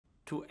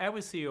to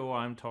every CEO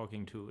I'm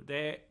talking to,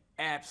 they're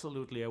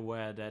absolutely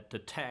aware that the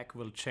tech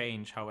will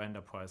change how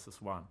enterprises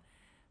run.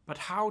 But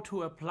how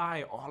to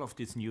apply all of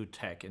this new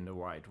tech in the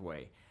right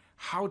way?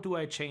 How do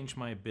I change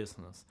my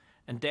business?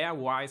 And there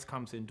WISE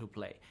comes into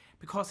play.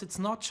 Because it's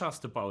not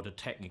just about a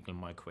technical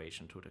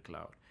migration to the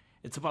cloud.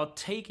 It's about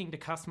taking the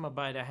customer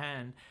by the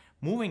hand,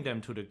 moving them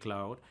to the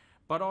cloud,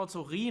 but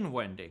also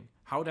reinventing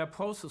how their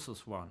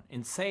processes run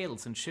in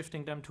sales and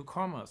shifting them to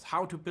commerce,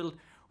 how to build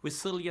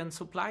resilient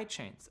supply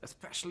chains,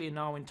 especially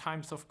now in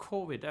times of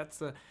COVID.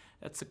 That's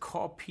a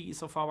core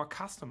piece of our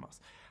customers.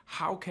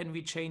 How can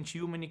we change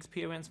human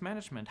experience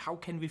management? How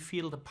can we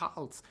feel the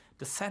pulse,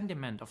 the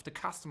sentiment of the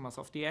customers,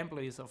 of the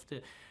employees, of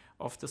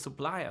the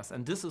suppliers?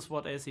 And this is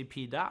what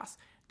SAP does.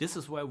 This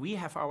is where we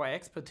have our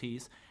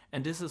expertise,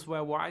 and this is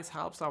where WISE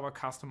helps our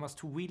customers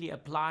to really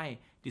apply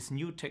this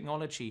new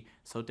technology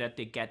so that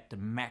they get the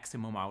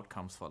maximum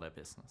outcomes for their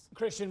business.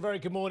 Christian, very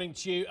good morning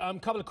to you. A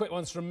couple of quick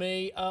ones from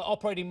me.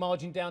 Operating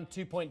margin down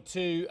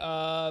 2.2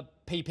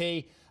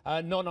 pp.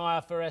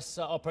 Non-IFRS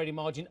operating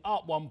margin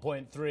up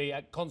 1.3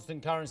 at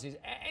constant currencies.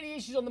 Any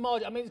issues on the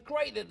margin? I mean, it's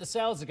great that the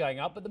sales are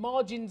going up, but the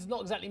margin's not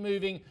exactly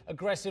moving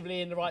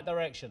aggressively in the right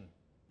direction.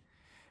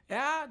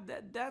 Yeah,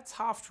 that's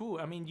half true.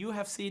 I mean, you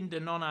have seen the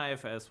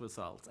non-IFRS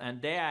results,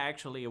 and they are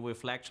actually a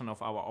reflection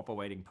of our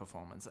operating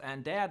performance.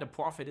 And there, the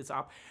profit is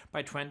up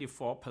by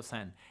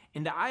 24%.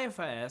 In the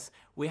IFRS,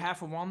 we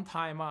have a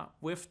one-timer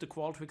with the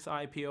Qualtrics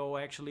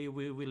IPO. Actually,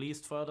 we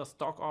released further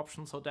stock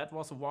options, so that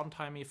was a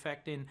one-time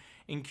effect in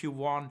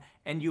Q1.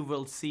 And you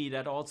will see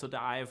that also the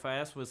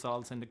IFRS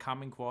results in the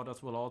coming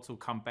quarters will also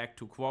come back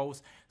to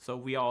growth. So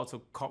we are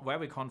also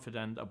very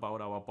confident about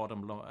our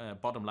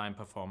bottom line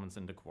performance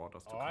in the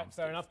quarters to come. All right,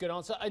 fair enough. Good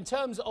answer. In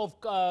terms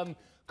of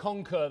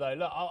Concur, though,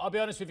 look, I'll be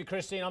honest with you,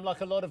 Christine, I'm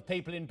like a lot of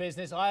people in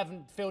business. I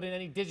haven't filled in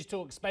any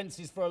digital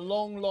expenses for a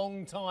long,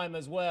 long time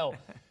as well.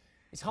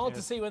 It's hard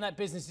to see when that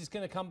business is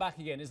going to come back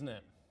again, isn't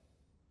it?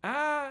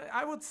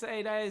 I would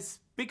say there is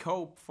big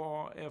hope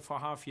for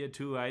half year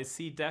two. I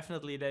see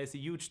definitely there's a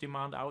huge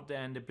demand out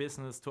there in the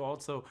business to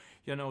also,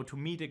 to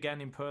meet again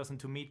in person,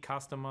 to meet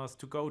customers,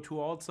 to go to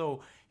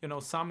also,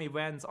 some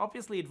events.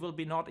 Obviously, it will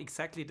be not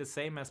exactly the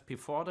same as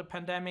before the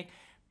pandemic,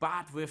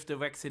 but with the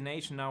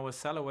vaccination now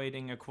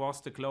accelerating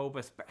across the globe,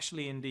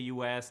 especially in the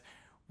US,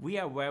 we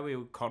are very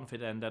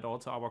confident that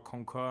also our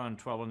Concur and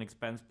travel and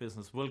expense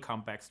business will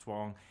come back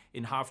strong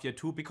in half year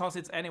two, because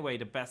it's anyway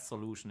the best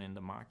solution in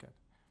the market.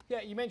 Yeah,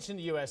 you mentioned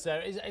the US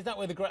there. Is that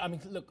where I mean,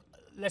 look,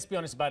 let's be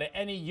honest about it.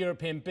 Any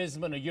European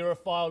businessman, a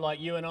Europhile like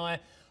you and I,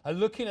 are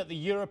looking at the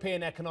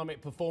European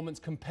economic performance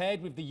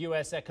compared with the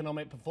US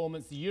economic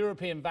performance, the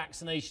European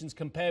vaccinations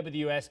compared with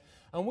the US,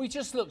 and we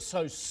just look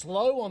so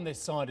slow on this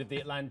side of the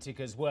Atlantic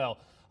as well.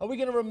 Are we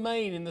going to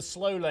remain in the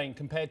slow lane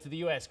compared to the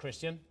US,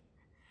 Christian?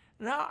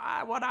 No,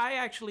 what I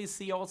actually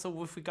see also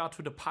with regard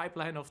to the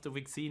pipeline of the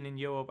vaccine in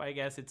Europe, I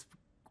guess it's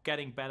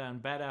getting better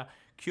and better.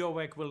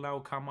 CureVac will now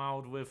come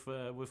out with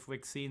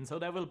vaccine, so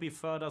there will be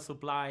further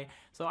supply.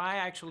 So I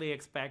actually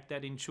expect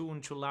that in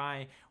June,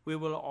 July, we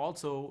will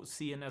also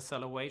see an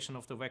acceleration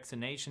of the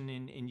vaccination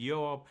in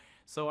Europe.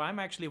 So I'm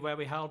actually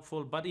very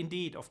helpful. But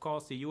indeed, of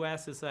course, the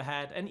US is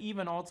ahead. And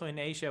even also in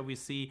Asia, we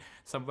see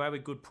some very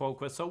good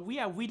progress. So we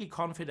are really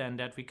confident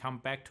that we come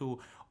back to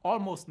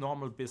almost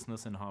normal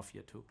business in half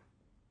year two.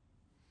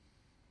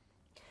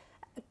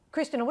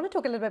 Christian, I want to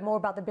talk a little bit more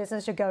about the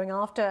business you're going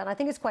after, and I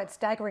think it's quite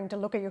staggering to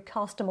look at your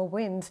customer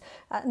wins,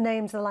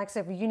 names the likes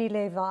of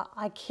Unilever,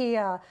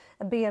 IKEA,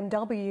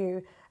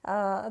 BMW,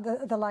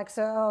 the likes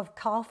of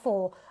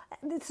Carrefour.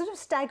 It's sort of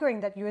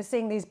staggering that you are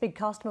seeing these big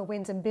customer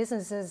wins in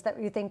businesses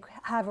that you think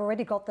have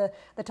already got the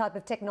type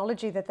of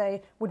technology that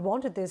they would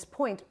want at this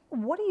point.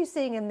 What are you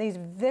seeing in these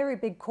very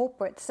big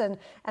corporates,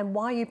 and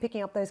why are you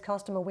picking up those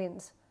customer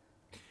wins?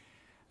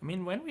 I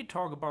mean, when we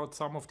talk about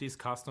some of these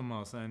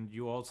customers, and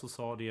you also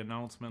saw the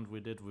announcement we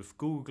did with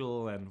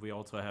Google, and we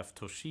also have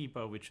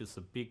Toshiba, which is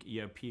a big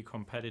ERP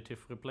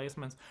competitive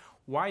replacements,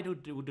 why do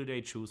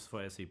they choose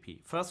for SAP?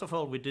 First of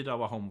all, we did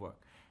our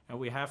homework, and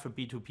we have a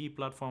B2B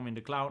platform in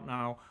the cloud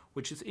now,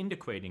 which is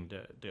integrating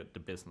the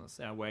business,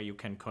 where you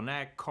can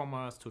connect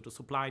commerce to the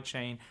supply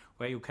chain,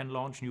 where you can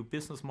launch new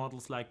business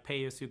models like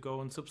pay-as-you-go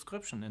and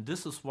subscription. And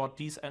this is what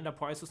these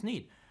enterprises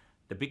need,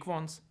 the big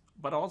ones,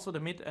 but also the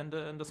mid and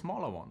the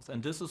smaller ones.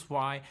 And this is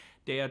why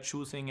they are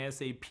choosing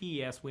SAP,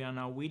 as we are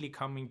now really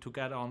coming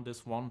together on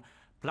this one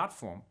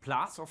platform.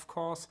 Plus, of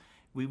course,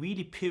 we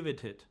really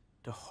pivoted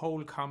the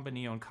whole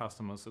company on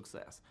customer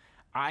success.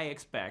 I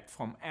expect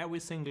from every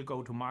single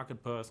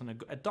go-to-market person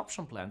an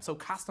adoption plan. So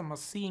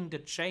customers seeing the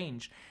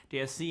change, they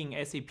are seeing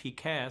SAP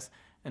cares,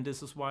 and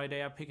this is why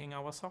they are picking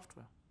our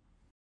software.